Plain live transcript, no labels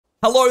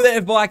Hello there,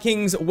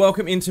 Vikings!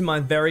 Welcome into my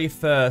very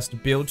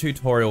first build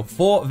tutorial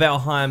for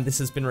Valheim. This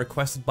has been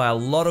requested by a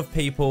lot of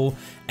people,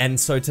 and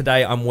so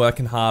today I'm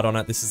working hard on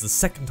it. This is the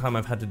second time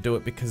I've had to do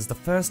it because the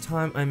first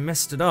time I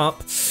messed it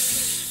up.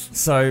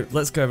 So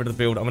let's go over to the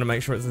build. I'm going to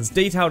make sure it's as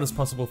detailed as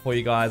possible for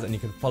you guys, and you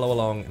can follow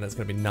along, and it's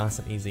going to be nice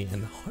and easy,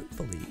 and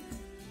hopefully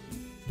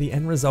the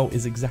end result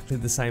is exactly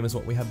the same as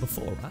what we had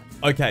before, right?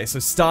 Okay, so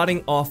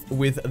starting off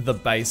with the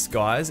base,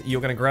 guys, you're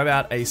going to grab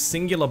out a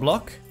singular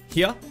block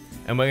here.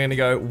 And we're gonna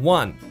go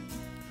 1,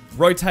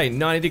 rotate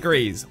 90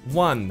 degrees,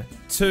 1,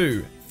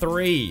 2,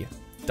 3,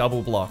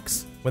 double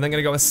blocks. We're then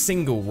gonna go a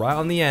single right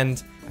on the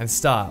end and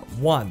start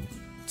 1,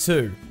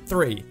 2,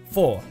 3,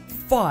 4,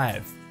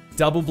 5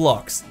 double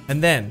blocks.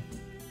 And then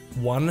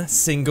 1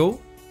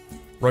 single,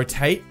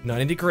 rotate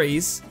 90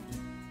 degrees.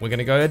 We're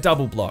gonna go a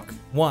double block,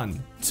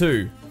 1,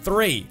 2,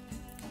 3,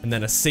 and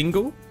then a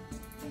single.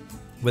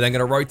 We're then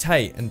gonna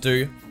rotate and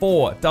do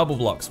 4 double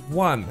blocks,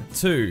 1,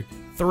 2,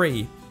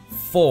 3,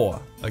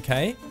 4,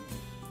 okay?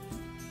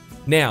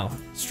 Now,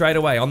 straight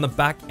away on the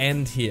back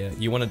end here,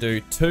 you want to do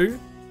 2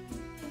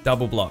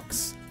 double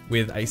blocks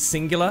with a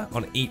singular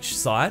on each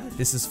side.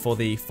 This is for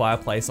the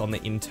fireplace on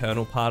the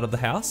internal part of the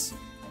house.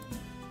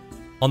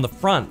 On the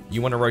front,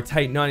 you want to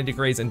rotate 90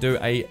 degrees and do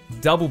a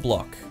double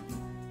block.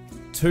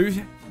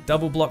 2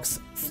 double blocks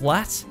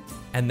flat,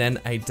 and then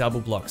a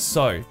double block.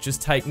 So,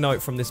 just take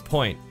note from this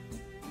point.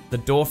 The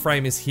door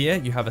frame is here,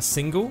 you have a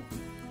single,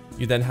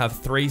 you then have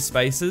 3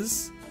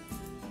 spaces.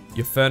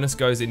 Your furnace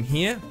goes in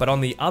here, but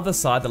on the other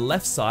side, the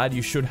left side,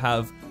 you should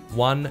have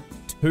 1,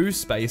 2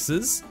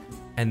 spaces,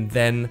 and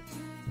then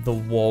the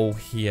wall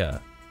here.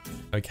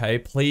 Okay,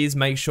 please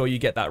make sure you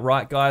get that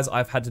right, guys.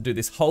 I've had to do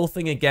this whole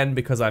thing again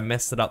because I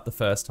messed it up the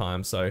first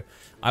time. So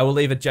I will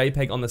leave a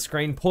JPEG on the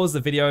screen, pause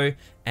the video,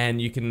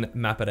 and you can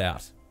map it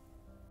out.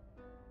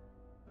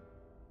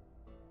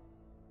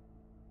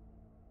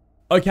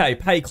 Okay,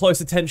 pay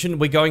close attention.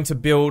 We're going to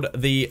build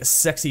the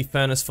sexy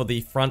furnace for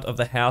the front of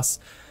the house.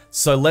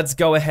 So let's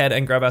go ahead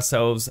and grab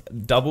ourselves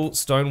double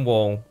stone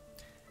wall,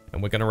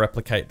 and we're going to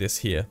replicate this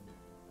here.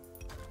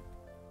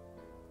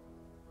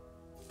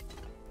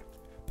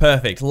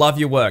 Perfect, love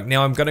your work.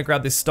 Now I'm going to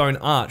grab this stone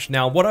arch.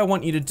 Now what I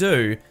want you to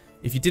do,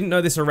 if you didn't know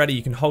this already,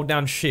 you can hold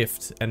down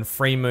shift and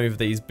free move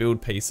these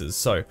build pieces.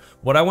 So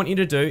what I want you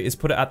to do is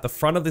put it at the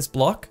front of this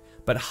block,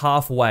 but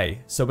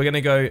halfway. So we're going to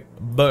go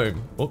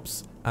boom.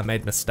 Oops, I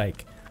made a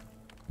mistake.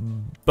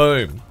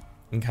 Boom.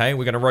 Okay,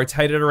 we're going to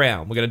rotate it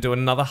around. We're going to do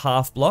another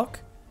half block.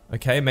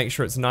 Okay, make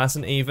sure it's nice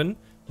and even.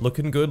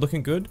 Looking good,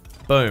 looking good.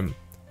 Boom.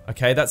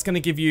 Okay, that's going to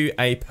give you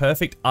a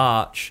perfect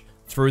arch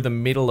through the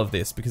middle of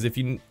this, because if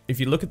you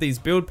look at these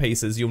build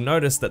pieces, you'll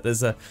notice that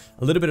there's a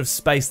little bit of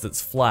space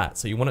that's flat,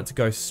 so you want it to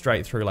go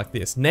straight through like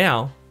this.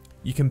 Now,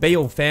 you can be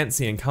all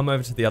fancy and come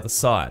over to the other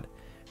side,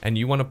 and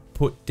you want to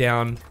put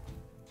down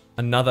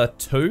another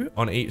 2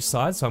 on each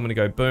side, so I'm going to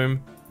go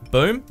boom,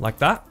 boom, like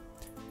that.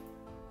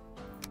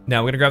 Now,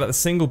 we're going to grab out the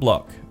single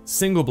block,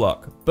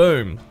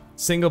 boom.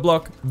 Single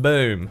block,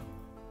 boom.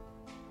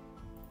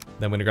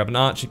 Then we're gonna grab an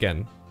arch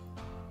again.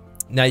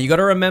 Now you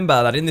gotta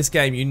remember that in this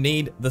game you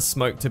need the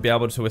smoke to be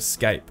able to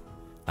escape,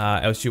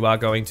 else you are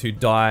going to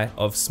die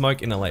of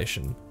smoke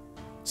inhalation.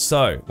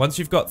 So once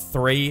you've got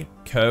 3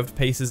 curved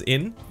pieces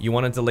in, you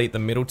wanna delete the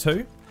middle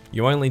 2.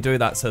 You only do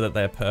that so that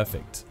they're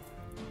perfect.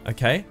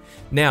 Okay?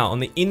 Now on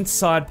the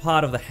inside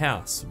part of the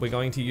house, we're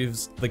going to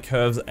use the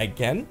curves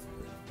again.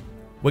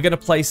 We're gonna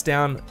place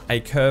down a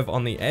curve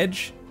on the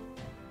edge,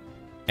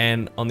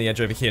 and on the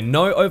edge over here.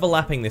 No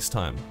overlapping this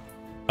time.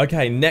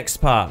 Okay, next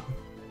part.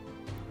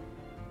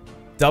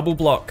 Double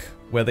block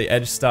where the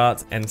edge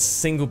starts and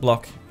single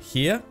block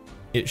here.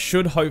 It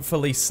should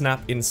hopefully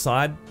snap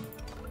inside,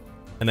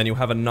 and then you'll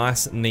have a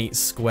nice neat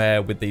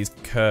square with these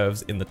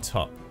curves in the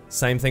top.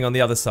 Same thing on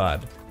the other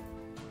side.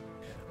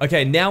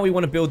 Okay, now we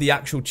want to build the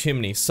actual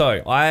chimney.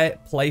 So I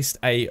placed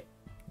a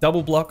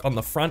double block on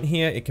the front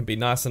here. It can be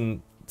nice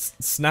and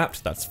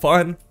snapped, that's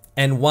fine.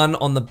 And 1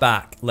 on the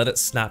back, let it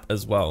snap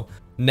as well.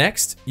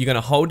 Next, you're going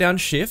to hold down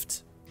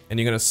shift, and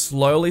you're going to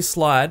slowly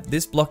slide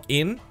this block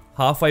in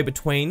halfway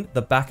between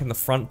the back and the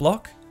front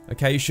block.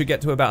 Okay, you should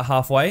get to about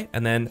halfway,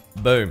 and then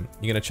boom,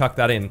 you're going to chuck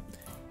that in.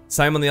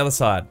 Same on the other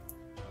side.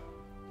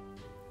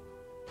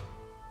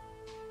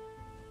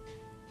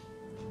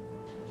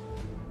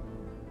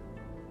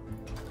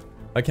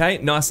 Okay,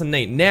 nice and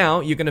neat. Now,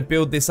 you're going to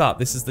build this up.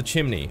 This is the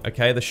chimney,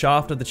 okay, the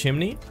shaft of the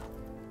chimney.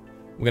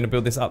 We're going to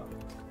build this up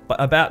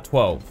about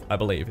 12, I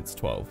believe it's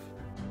 12.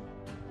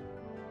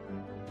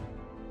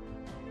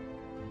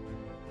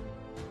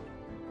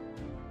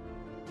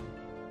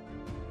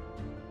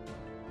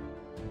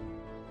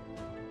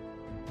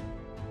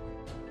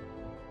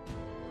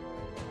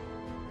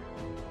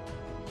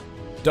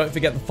 Don't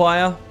forget the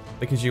fire,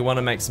 because you want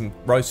to make some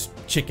roast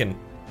chicken.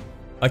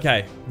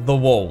 Okay, the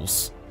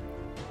walls.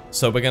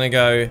 So we're going to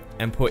go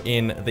and put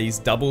in these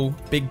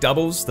big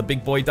doubles, the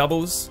big boy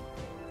doubles,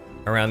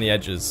 around the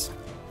edges.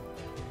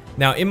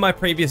 Now, in my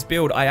previous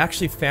build, I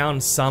actually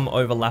found some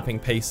overlapping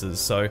pieces,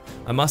 so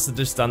I must have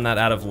just done that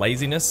out of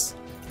laziness.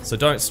 So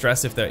don't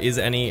stress if there is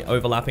any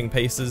overlapping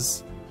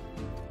pieces.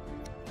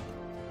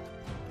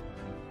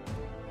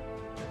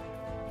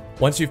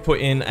 Once you've put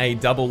in a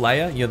double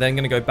layer, you're then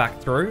going to go back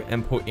through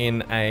and put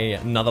in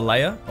another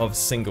layer of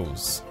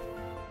singles.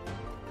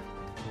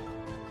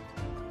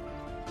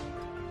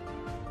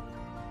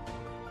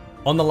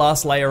 On the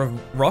last layer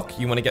of rock,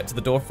 you want to get to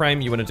the door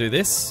frame, you want to do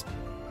this.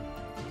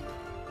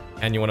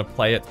 And you want to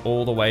play it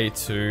all the way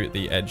to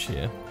the edge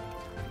here.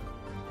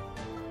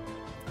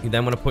 You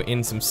then want to put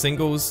in some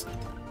singles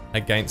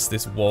against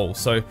this wall.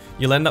 So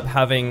you'll end up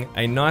having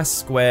a nice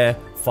square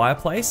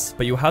fireplace,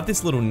 but you'll have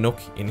this little nook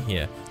in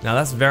here. Now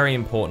that's very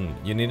important.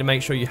 You need to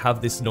make sure you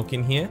have this nook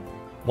in here.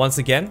 Once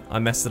again, I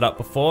messed it up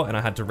before and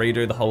I had to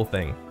redo the whole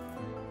thing.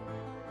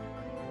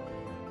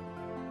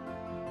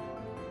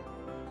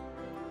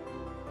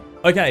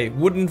 Okay,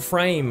 wooden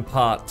frame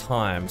part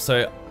time.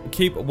 So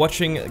keep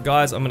watching,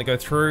 guys. I'm going to go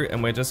through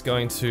and we're just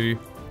going to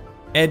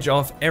edge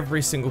off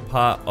every single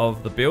part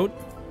of the build.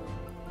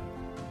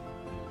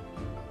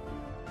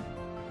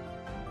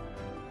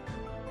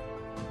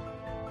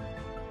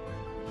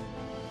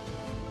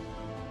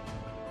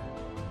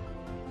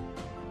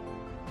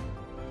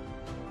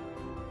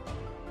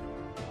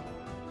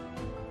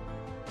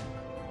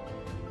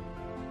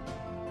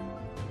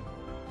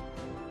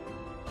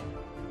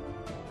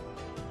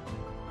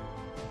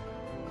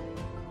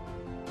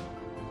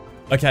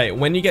 Okay,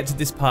 when you get to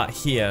this part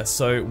here,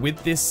 so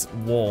with this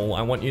wall,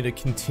 I want you to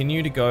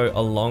continue to go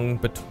along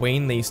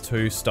between these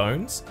two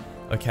stones,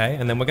 okay?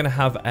 And then we're gonna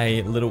have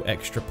a little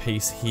extra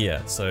piece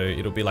here. So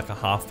it'll be like a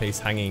half piece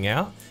hanging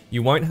out.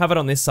 You won't have it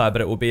on this side,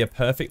 but it will be a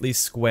perfectly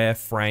square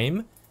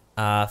frame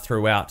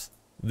throughout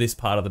this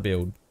part of the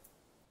build.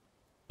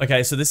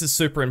 Okay, so this is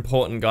super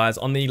important, guys.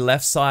 On the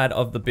left side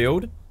of the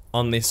build,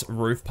 on this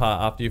roof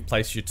part after you've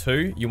placed your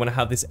two, you wanna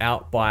have this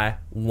out by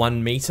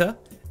 1 meter.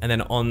 And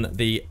then on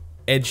the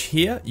edge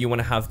here, you want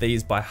to have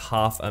these by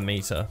 1/2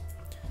 meter.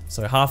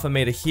 So 1/2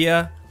 meter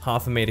here,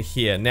 1/2 meter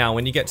here. Now,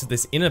 when you get to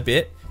this inner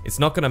bit, it's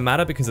not going to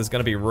matter because there's going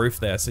to be roof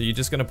there. So you're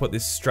just going to put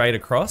this straight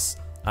across,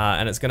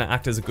 and it's going to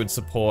act as a good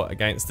support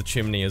against the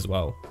chimney as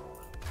well.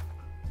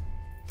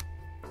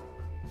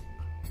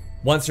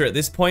 Once you're at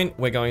this point,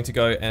 we're going to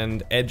go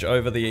and edge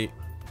over the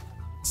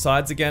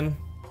sides again.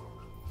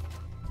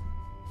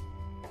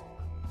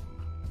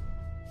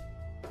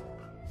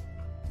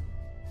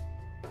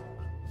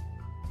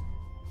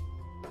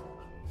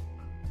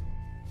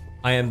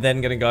 I am then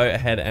going to go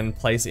ahead and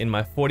place in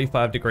my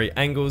 45-degree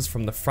angles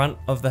from the front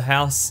of the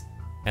house,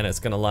 and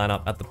it's going to line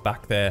up at the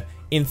back there.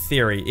 In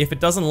theory, if it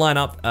doesn't line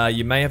up,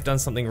 you may have done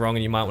something wrong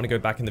and you might want to go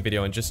back in the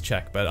video and just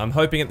check, but I'm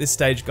hoping at this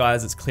stage,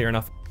 guys, it's clear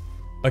enough.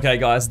 Okay,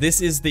 guys,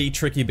 this is the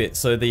tricky bit.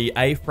 So the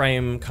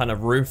A-frame kind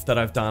of roof that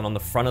I've done on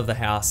the front of the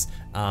house,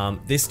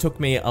 this took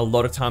me a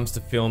lot of times to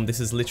film. This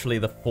is literally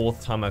the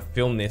 4th time I've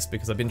filmed this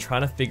because I've been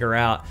trying to figure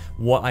out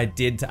what I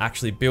did to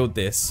actually build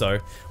this. So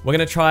we're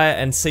gonna try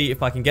and see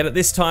if I can get it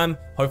this time.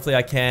 Hopefully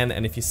I can,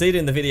 and if you see it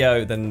in the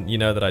video, then you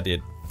know that I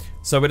did.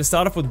 So we're gonna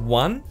start off with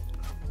 1,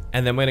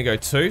 and then we're gonna go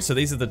 2. So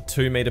these are the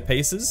 2-meter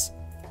pieces.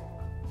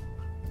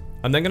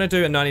 I'm then gonna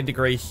do a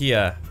 90-degree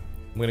here.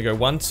 I'm gonna go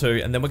 1,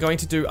 2, and then we're going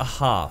to do a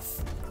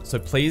 1/2. So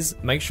please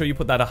make sure you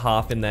put that a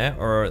 1/2 in there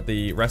or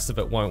the rest of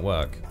it won't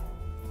work.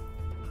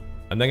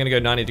 I'm then gonna go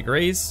 90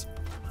 degrees,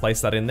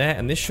 place that in there,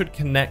 and this should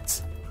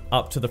connect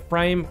up to the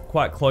frame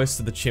quite close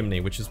to the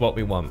chimney, which is what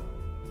we want.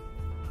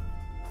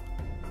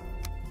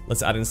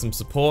 Let's add in some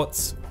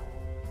supports.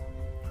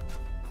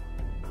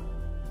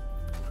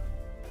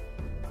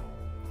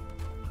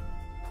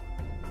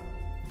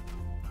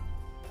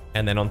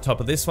 And then on top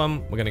of this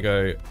one, we're gonna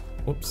go,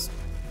 whoops.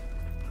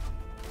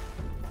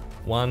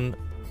 1,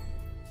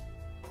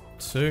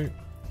 2.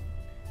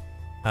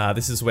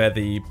 This is where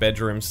the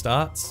bedroom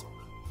starts.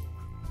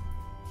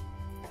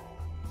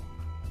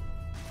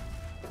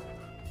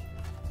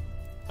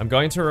 I'm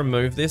going to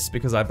remove this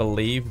because I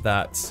believe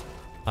that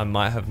I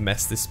might have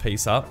messed this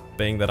piece up,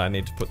 being that I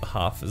need to put the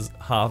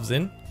halves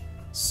in.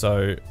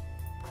 So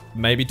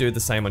maybe do the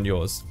same on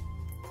yours.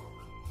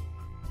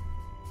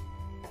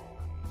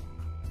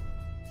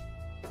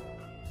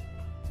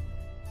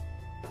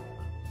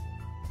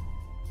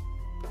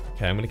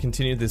 Okay, I'm going to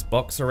continue this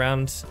box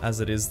around as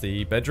it is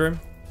the bedroom.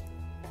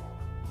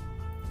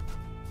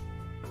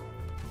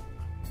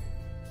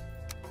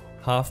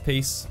 Half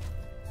piece.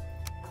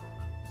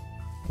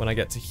 When I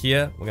get to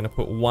here, we're going to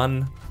put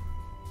 1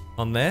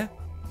 on there.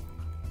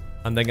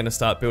 I'm then going to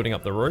start building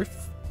up the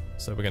roof.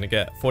 So we're going to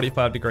get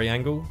 45-degree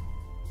angle,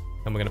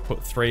 and we're going to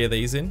put 3 of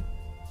these in.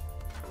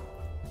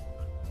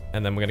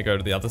 And then we're going to go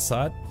to the other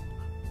side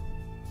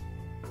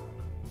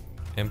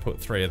and put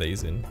 3 of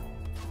these in.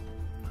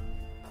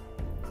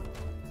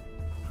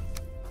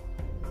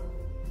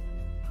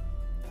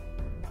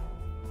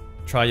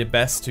 Try your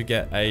best to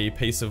get a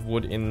piece of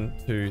wood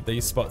into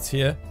these spots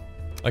here.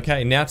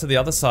 Okay, now to the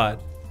other side.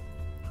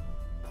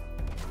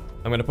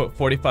 I'm gonna put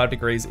 45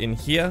 degrees in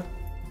here,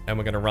 and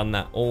we're gonna run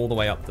that all the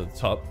way up to the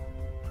top.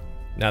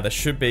 Now there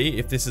should be,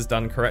 if this is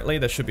done correctly,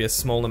 there should be a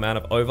small amount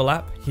of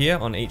overlap here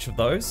on each of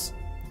those.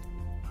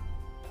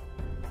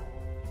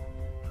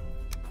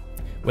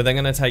 We're then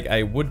gonna take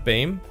a wood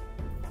beam,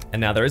 and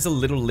now there is a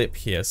little lip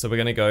here, so we're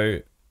gonna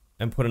go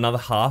and put another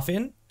 1/2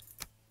 in,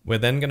 We're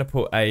then going to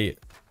put a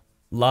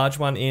large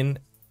one in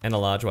and a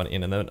large one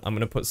in, and then I'm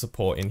going to put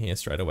support in here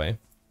straight away.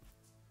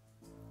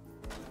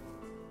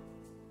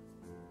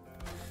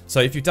 So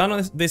if you've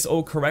done this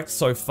all correct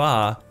so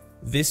far,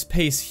 this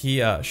piece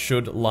here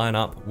should line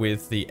up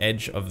with the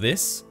edge of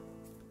this.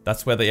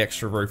 That's where the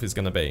extra roof is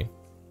going to be.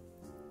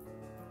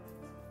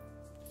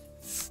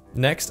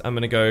 Next, I'm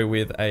going to go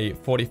with a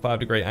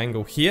 45-degree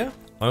angle here,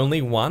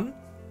 only one,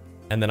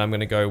 and then I'm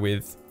going to go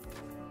with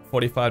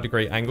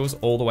 45-degree angles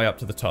all the way up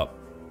to the top.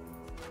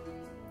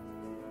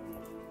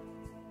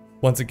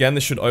 Once again,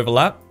 this should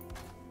overlap.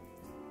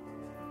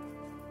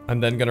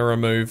 I'm then going to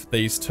remove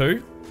these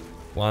two.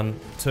 1,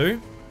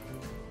 2.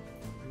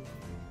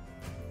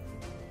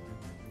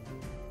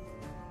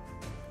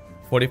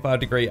 A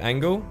 45-degree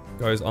angle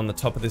goes on the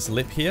top of this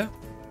lip here.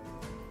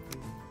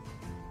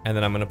 And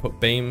then I'm going to put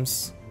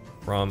beams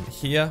from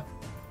here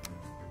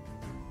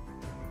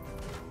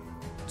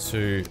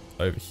to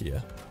over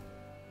here.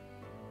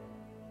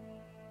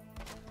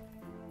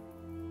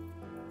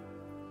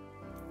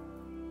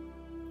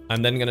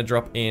 I'm then going to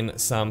drop in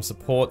some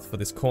support for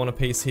this corner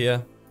piece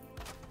here.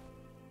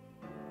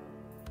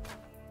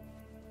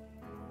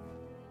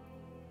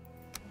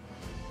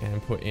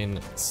 And put in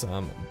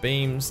some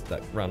beams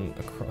that run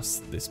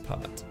across this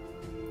part.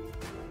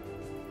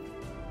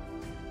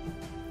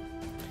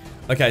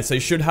 Okay, so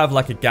you should have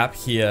like a gap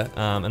here,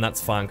 and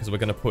that's fine because we're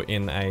going to put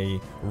in a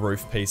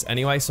roof piece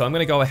anyway. So I'm going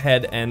to go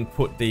ahead and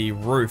put the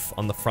roof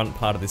on the front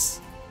part of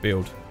this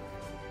build.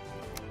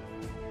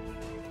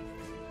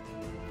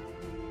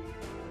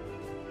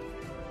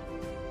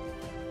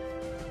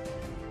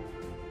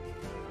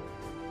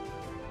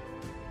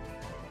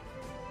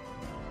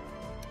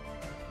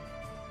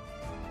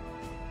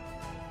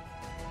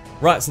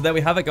 Right, so there we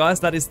have it, guys.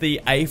 That is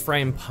the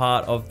A-frame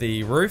part of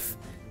the roof.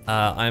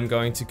 I'm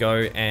going to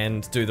go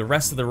and do the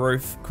rest of the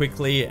roof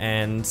quickly,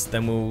 and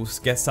then we'll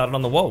get started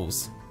on the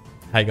walls.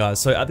 Hey guys,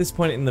 so at this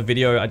point in the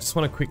video, I just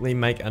want to quickly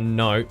make a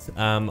note.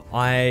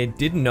 I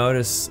did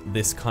notice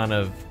this kind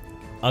of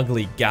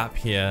ugly gap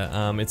here.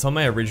 It's on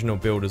my original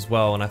build as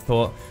well, and I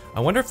thought, I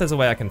wonder if there's a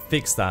way I can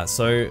fix that.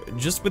 So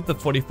just with the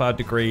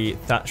 45-degree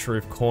thatch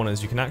roof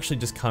corners, you can actually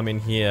just come in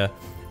here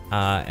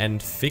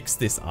and fix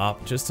this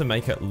up just to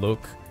make it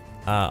look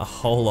a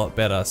whole lot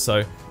better.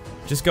 So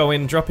just go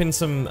in, drop in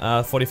some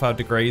 45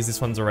 degrees. This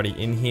one's already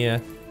in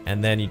here,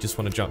 and then you just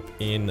want to jump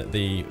in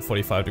the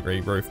 45-degree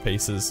roof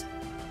pieces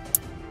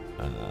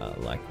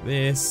like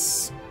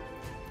this.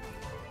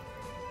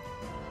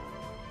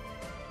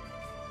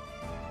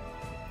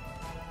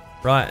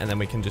 Right, and then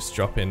we can just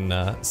drop in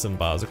some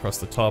bars across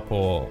the top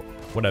or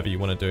whatever you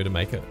want to do to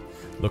make it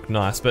look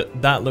nice.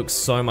 But that looks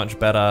so much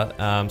better,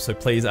 so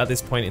please, at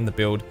this point in the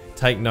build,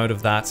 take note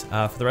of that.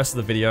 For the rest of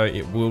the video,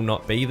 it will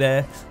not be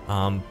there,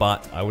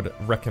 but I would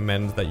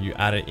recommend that you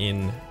add it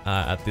in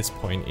at this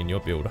point in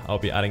your build. I'll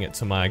be adding it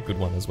to my good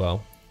one as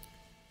well.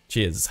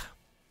 Cheers.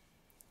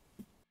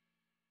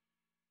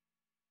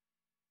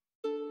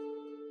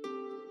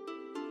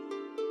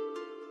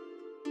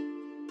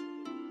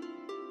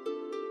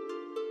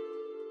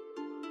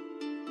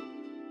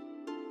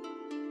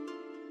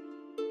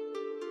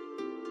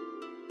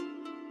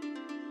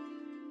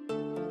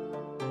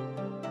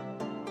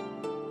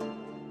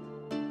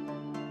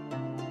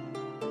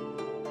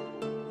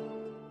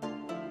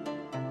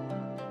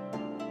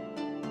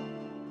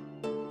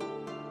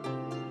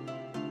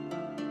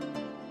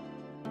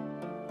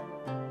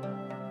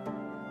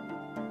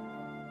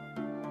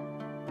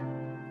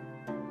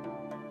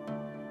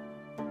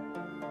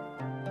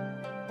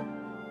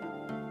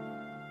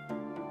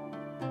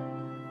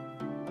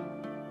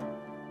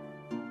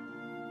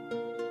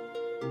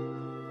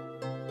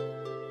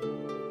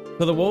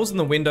 So the walls and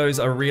the windows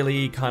are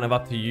really kind of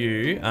up to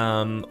you.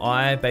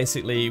 I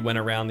basically went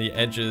around the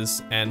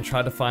edges and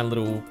tried to find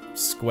little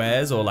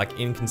squares or like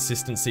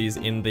inconsistencies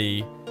in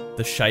the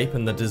shape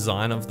and the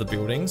design of the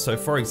building. So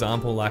for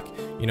example, like,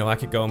 you know, I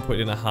could go and put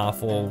in a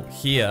half wall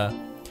here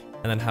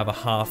and then have a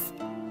half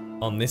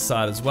on this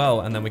side as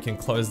well, and then we can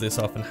close this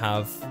off and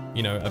have,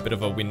 you know, a bit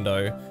of a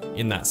window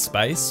in that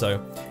space.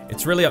 So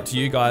it's really up to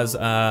you guys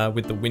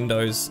with the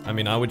windows. I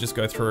mean, I would just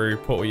go through,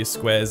 put all your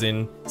squares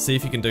in, see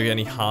if you can do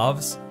any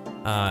halves,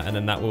 and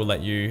then that will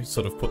let you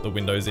sort of put the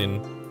windows in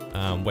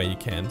where you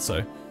can.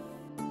 So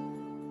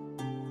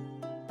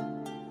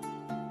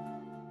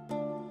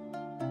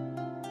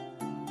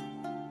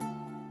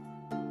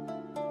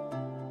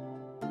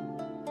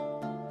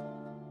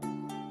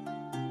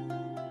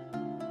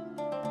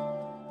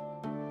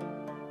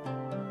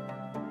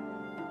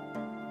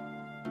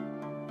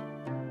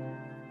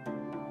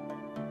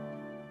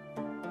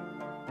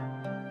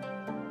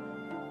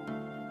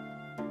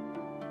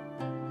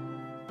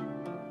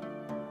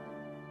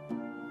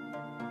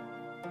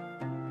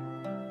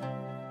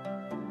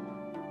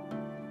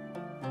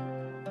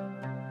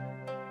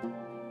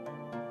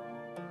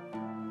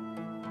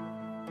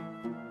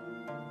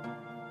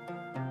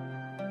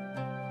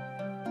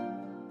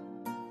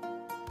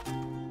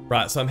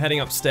Right, so I'm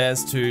heading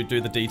upstairs to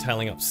do the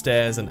detailing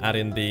upstairs and add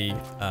in the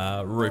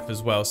roof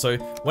as well. So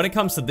when it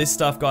comes to this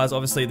stuff, guys,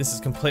 obviously this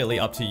is completely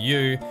up to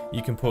you.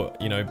 You can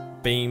put, you know,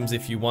 beams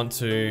if you want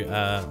to,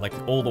 like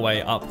all the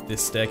way up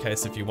this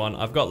staircase if you want.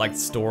 I've got like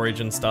storage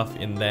and stuff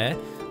in there.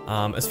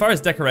 As far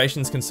as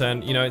decoration is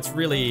concerned, you know, it's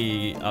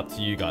really up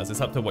to you guys.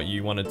 It's up to what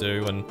you want to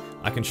do, and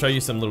I can show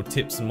you some little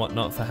tips and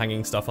whatnot for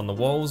hanging stuff on the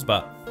walls,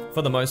 but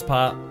for the most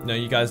part, you know,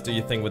 you guys do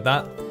your thing with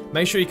that.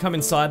 Make sure you come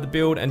inside the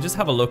build and just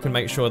have a look and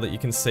make sure that you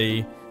can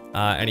see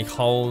any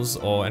holes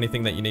or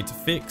anything that you need to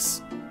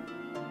fix.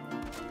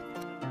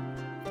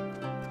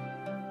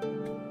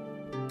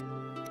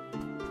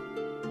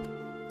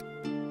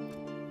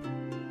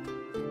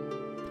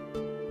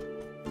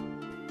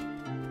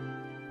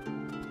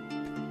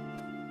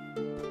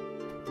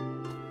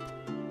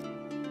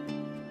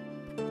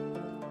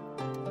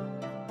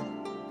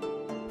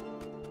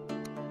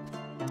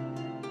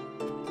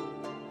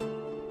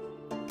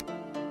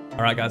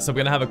 Alright guys, so we're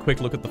going to have a quick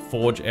look at the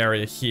forge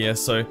area here.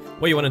 So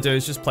what you want to do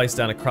is just place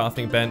down a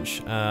crafting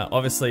bench.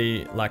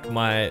 Obviously, like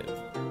my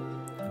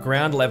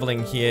ground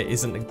leveling here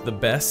isn't the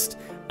best.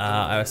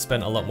 I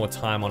spent a lot more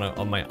time on it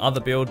on my other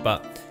build,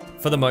 but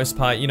for the most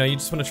part, you know, you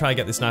just want to try and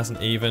get this nice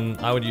and even.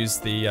 I would use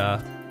the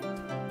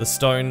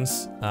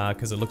stones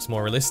because it looks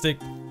more realistic.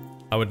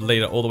 I would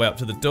lead it all the way up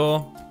to the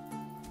door.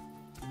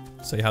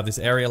 So you have this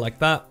area like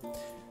that.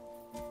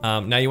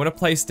 Now you want to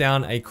place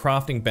down a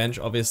crafting bench,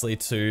 obviously,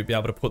 to be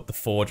able to put the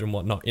forge and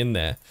whatnot in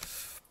there.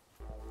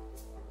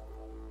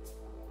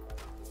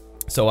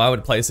 So I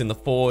would place in the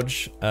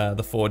forge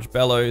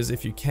bellows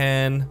if you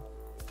can.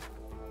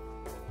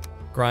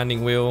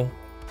 Grinding wheel.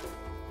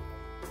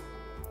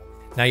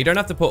 Now you don't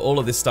have to put all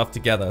of this stuff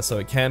together, so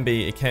it can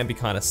be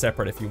kind of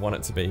separate if you want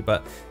it to be.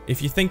 But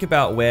if you think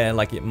about where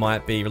like it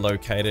might be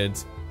located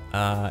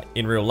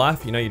in real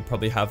life, you know, you'd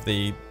probably have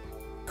the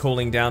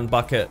cooling down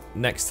bucket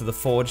next to the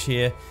forge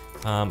here.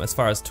 As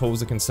far as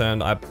tools are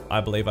concerned,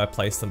 I believe I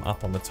placed them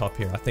up on the top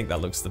here. I think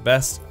that looks the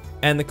best.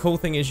 And the cool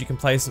thing is you can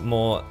place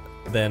more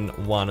than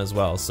one as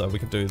well. So we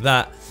could do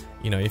that.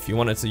 You know, if you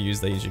wanted to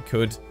use these, you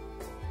could.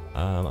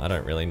 I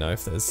don't really know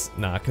if there's,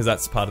 nah, because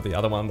that's part of the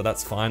other one, but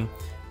that's fine.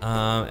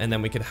 And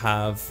then we could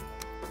have,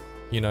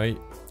 you know,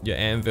 your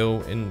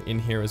anvil in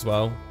here as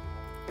well.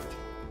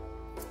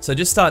 So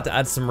just start to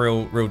add some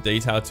real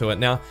detail to it.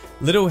 Now,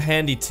 little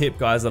handy tip,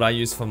 guys, that I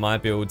use for my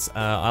builds.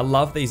 I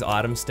love these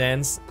item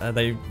stands.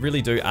 They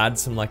really do add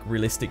some like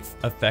realistic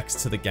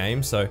effects to the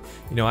game. So,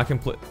 you know, I can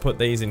put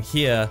these in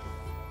here.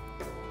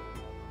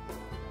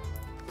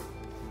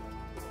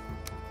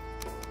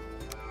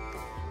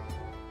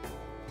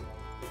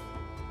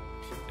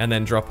 And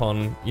then drop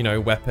on, you know,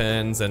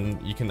 weapons,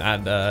 and you can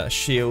add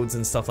shields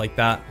and stuff like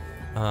that.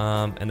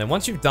 And then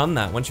once you've done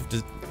that, once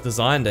you've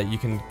designed it, you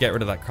can get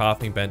rid of that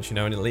crafting bench, you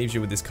know, and it leaves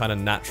you with this kind of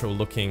natural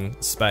looking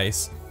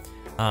space.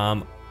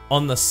 On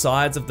the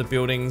sides of the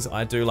buildings,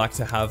 I do like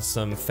to have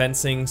some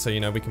fencing, so, you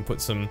know, we can put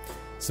some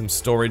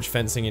storage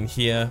fencing in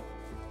here,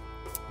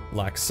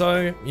 like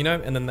so, you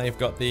know, and then they've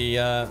got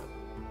the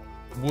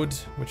wood,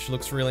 which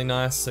looks really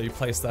nice, so you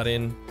place that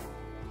in.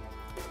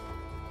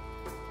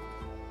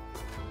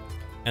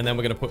 And then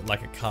we're going to put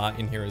like a cart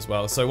in here as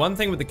well. So one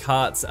thing with the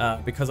carts,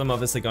 because I'm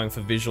obviously going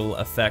for visual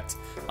effect,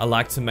 I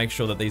like to make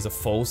sure that these are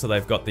full, so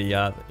they've got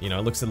the, you know,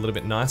 it looks a little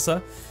bit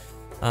nicer.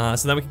 So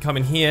then we can come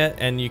in here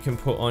and you can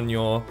put on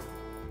your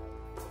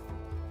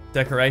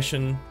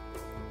decoration.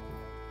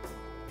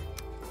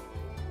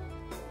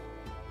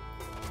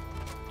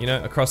 You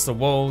know, across the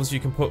walls, you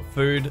can put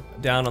food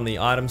down on the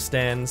item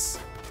stands,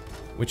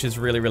 which is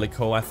really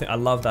cool. I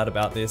love that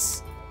about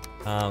this.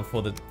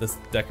 For this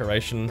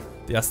decoration,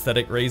 the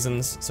aesthetic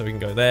reasons. So we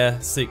can go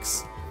there,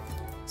 6.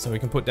 So we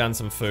can put down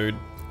some food.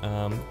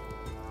 A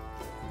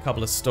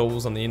couple of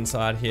stools on the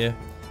inside here.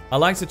 I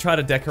like to try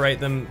to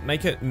decorate them,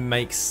 make it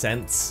make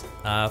sense.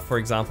 For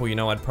example, you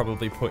know, I'd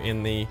probably put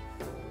in the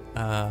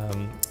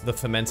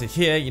fermenter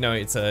here. You know,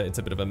 it's a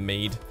bit of a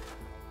mead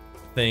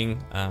thing.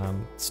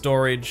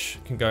 Storage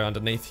can go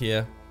underneath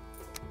here.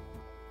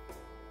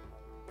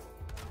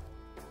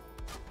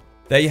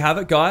 There you have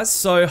it, guys.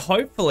 So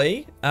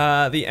hopefully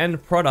the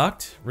end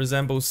product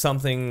resembles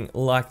something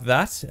like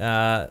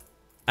that.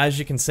 As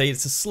you can see,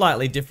 it's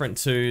slightly different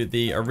to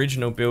the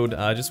original build,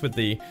 just with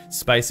the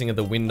spacing of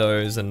the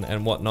windows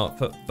and whatnot.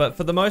 But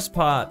for the most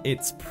part,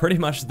 it's pretty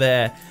much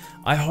there.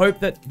 I hope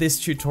that this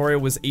tutorial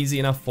was easy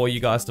enough for you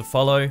guys to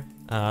follow.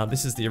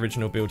 This is the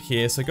original build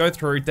here. So go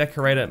through,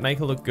 decorate it, make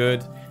it look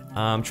good.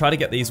 Try to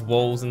get these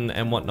walls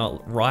and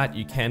whatnot right.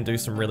 You can do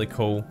some really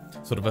cool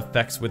sort of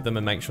effects with them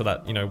and make sure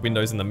that, you know,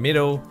 windows in the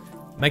middle,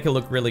 make it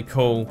look really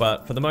cool.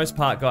 But for the most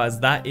part, guys,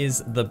 that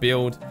is the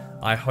build.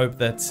 I hope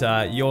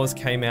that yours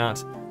came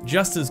out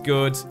just as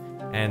good.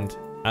 And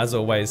as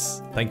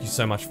always, thank you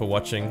so much for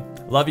watching.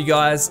 Love you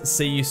guys.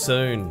 See you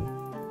soon.